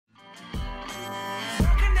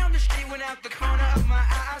It's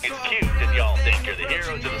cute that y'all think you're the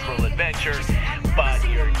heroes of this little adventure, but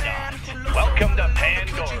you're not. Welcome to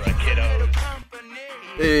Pandora, kiddos.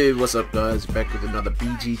 Hey, what's up guys? Back with another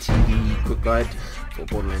BGTV quick guide for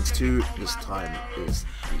Borderlands 2. This time is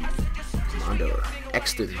the Commando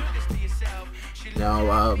Ecstasy.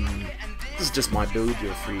 Now, this is just my build.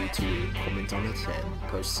 You're free to comment on it and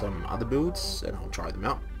post some other builds and I'll try them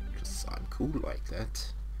out because I'm cool like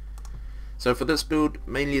that. So for this build,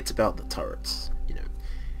 mainly it's about the turrets,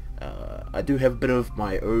 I do have a bit of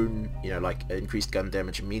my own, like increased gun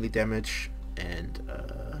damage and melee damage, and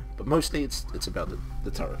but mostly it's about the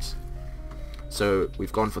turrets. So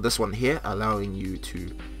we've gone for this one here, allowing you to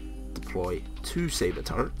deploy 2 saber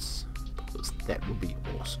turrets, because that would be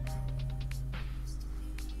awesome.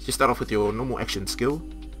 You start off with your normal action skill.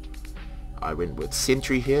 I went with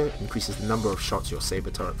Sentry here, increases the number of shots your saber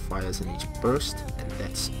turret fires in each burst, and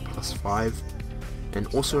that's +5, and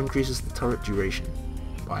also increases the turret duration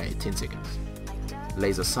by 10 seconds.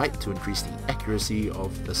 Laser sight to increase the accuracy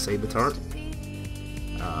of the saber turret.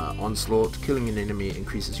 Onslaught, killing an enemy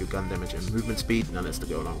increases your gun damage and movement speed. Now let's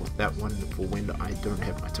go along with that one for when I don't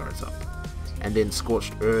have my turrets up. And then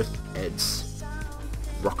Scorched Earth adds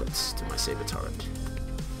rockets to my saber turret,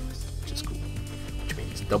 which is cool. Which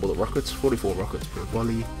means double the rockets, 44 rockets per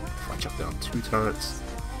volley. If I chuck down 2 turrets,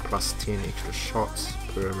 plus 10 extra shots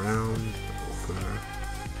per round or per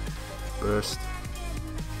burst.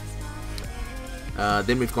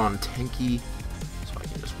 Then we've gone tanky, so I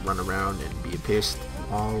can just run around and be a pest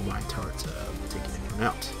while my turrets are taking everyone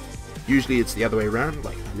out. Usually it's the other way around,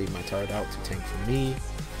 like I leave my turret out to tank for me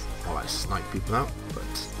while I snipe people out, but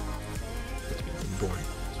that's been boring.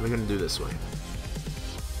 So we're going to do this way.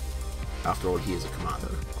 After all, he is a commando,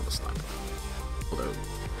 not a sniper. Although,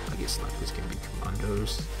 I guess snipers can be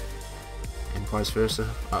commandos, and vice versa.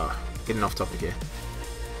 Getting off topic here.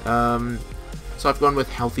 So I've gone with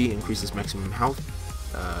healthy, increases maximum health.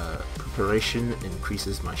 Preparation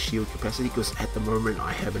increases my shield capacity, because at the moment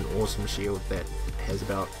I have an awesome shield that has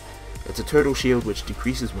it's a turtle shield which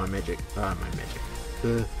decreases my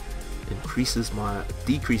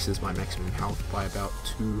decreases my maximum health by about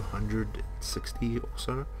 260 or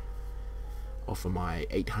so, off of my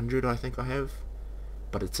 800 I think I have,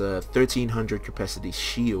 but it's a 1300 capacity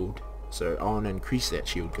shield, so I want to increase that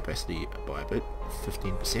shield capacity by a bit,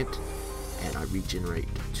 15%. And I regenerate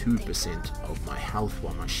 2% of my health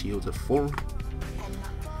while my shields are full.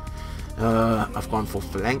 I've gone for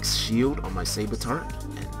Phalanx Shield on my saber turret,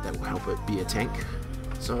 and that will help it be a tank.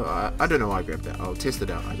 So I don't know why I grabbed that. I'll test it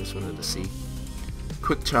out. I just wanted to see.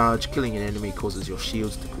 Quick Charge, killing an enemy causes your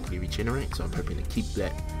shields to quickly regenerate, so I'm hoping to keep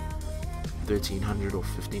that 1300 or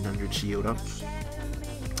 1500 shield up.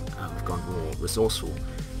 I've gone more Resourceful,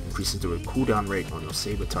 increases the cooldown rate on your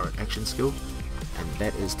saber turret action skill. And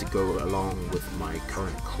that is to go along with my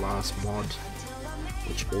current class mod,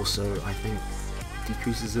 which also I think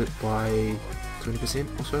decreases it by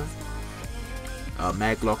 20% or so.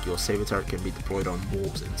 Maglock, your saber turret can be deployed on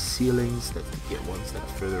walls and ceilings, that's to get ones that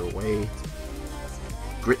are further away.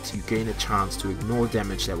 Grit, you gain a chance to ignore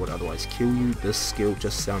damage that would otherwise kill you. This skill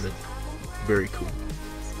just sounded very cool.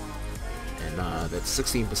 And that's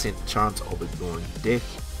 16% chance of ignoring death,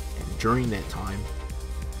 and during that time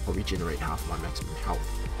I'll regenerate half my maximum health.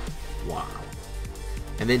 Wow.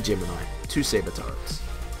 And then Gemini, 2 saber turrets.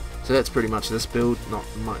 So that's pretty much this build, not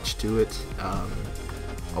much to it. I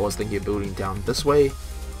was thinking of building down this way,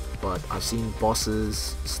 but I've seen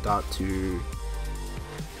bosses start to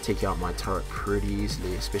take out my turret pretty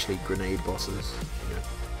easily, especially grenade bosses.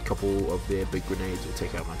 A couple of their big grenades will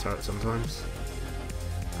take out my turret sometimes.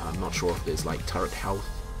 I'm not sure if there's like turret health.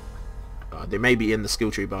 They may be in the skill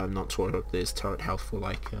tree, but I'm not sure if there's turret health for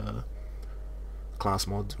like class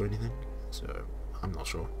mods or anything, so I'm not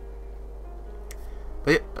sure.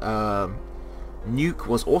 But yeah, Nuke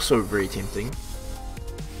was also very tempting,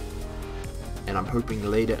 and I'm hoping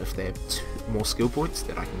later if they have 2 more skill points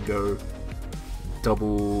that I can go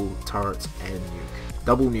double turrets and nuke.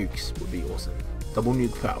 Double nukes would be awesome. Double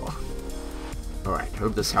nuke power. Alright,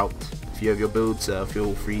 hope this helped. If you have your builds,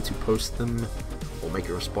 feel free to post them or make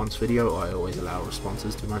a response video. I always allow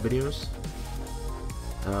responses to my videos.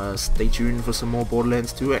 Stay tuned for some more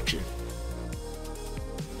Borderlands 2 action.